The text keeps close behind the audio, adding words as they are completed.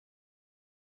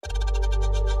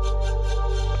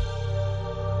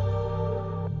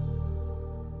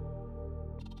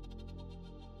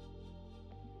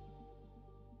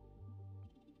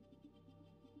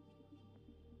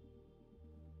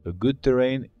A good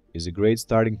terrain is a great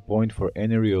starting point for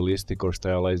any realistic or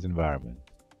stylized environment.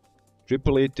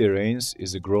 AAA Terrains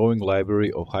is a growing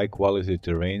library of high-quality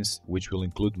terrains which will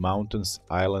include mountains,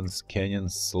 islands,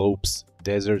 canyons, slopes,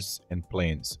 deserts and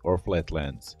plains or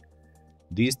flatlands.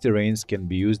 These terrains can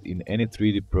be used in any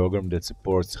 3D program that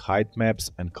supports height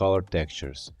maps and color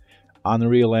textures,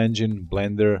 Unreal Engine,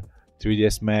 Blender,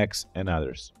 3ds Max and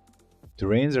others.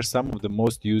 Terrains are some of the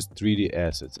most used 3D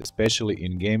assets, especially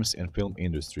in games and film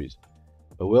industries.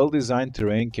 A well-designed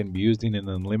terrain can be used in an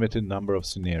unlimited number of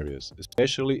scenarios,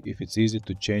 especially if it's easy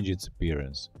to change its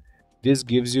appearance. This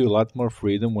gives you a lot more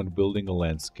freedom when building a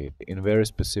landscape in very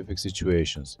specific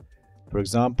situations, for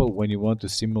example when you want to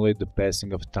simulate the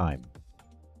passing of time.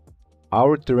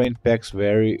 Our terrain packs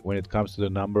vary when it comes to the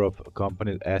number of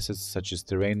accompanied assets such as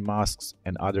terrain masks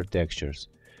and other textures.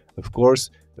 Of course,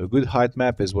 a good height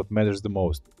map is what matters the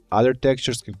most. Other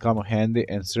textures can come handy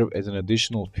and serve as an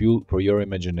additional fuel for your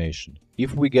imagination.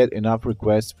 If we get enough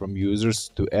requests from users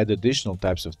to add additional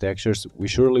types of textures, we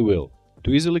surely will.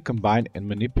 To easily combine and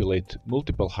manipulate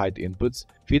multiple height inputs,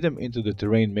 feed them into the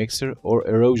Terrain Mixer or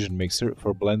Erosion Mixer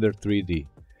for Blender 3D.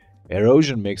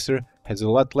 Erosion Mixer has a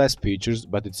lot less features,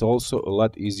 but it's also a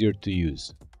lot easier to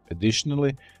use.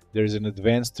 Additionally, there is an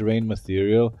advanced terrain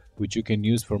material which you can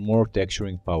use for more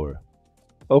texturing power.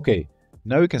 Okay,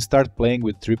 now you can start playing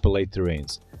with AAA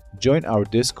terrains. Join our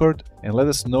Discord and let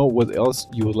us know what else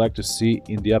you would like to see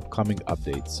in the upcoming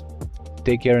updates.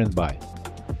 Take care and bye.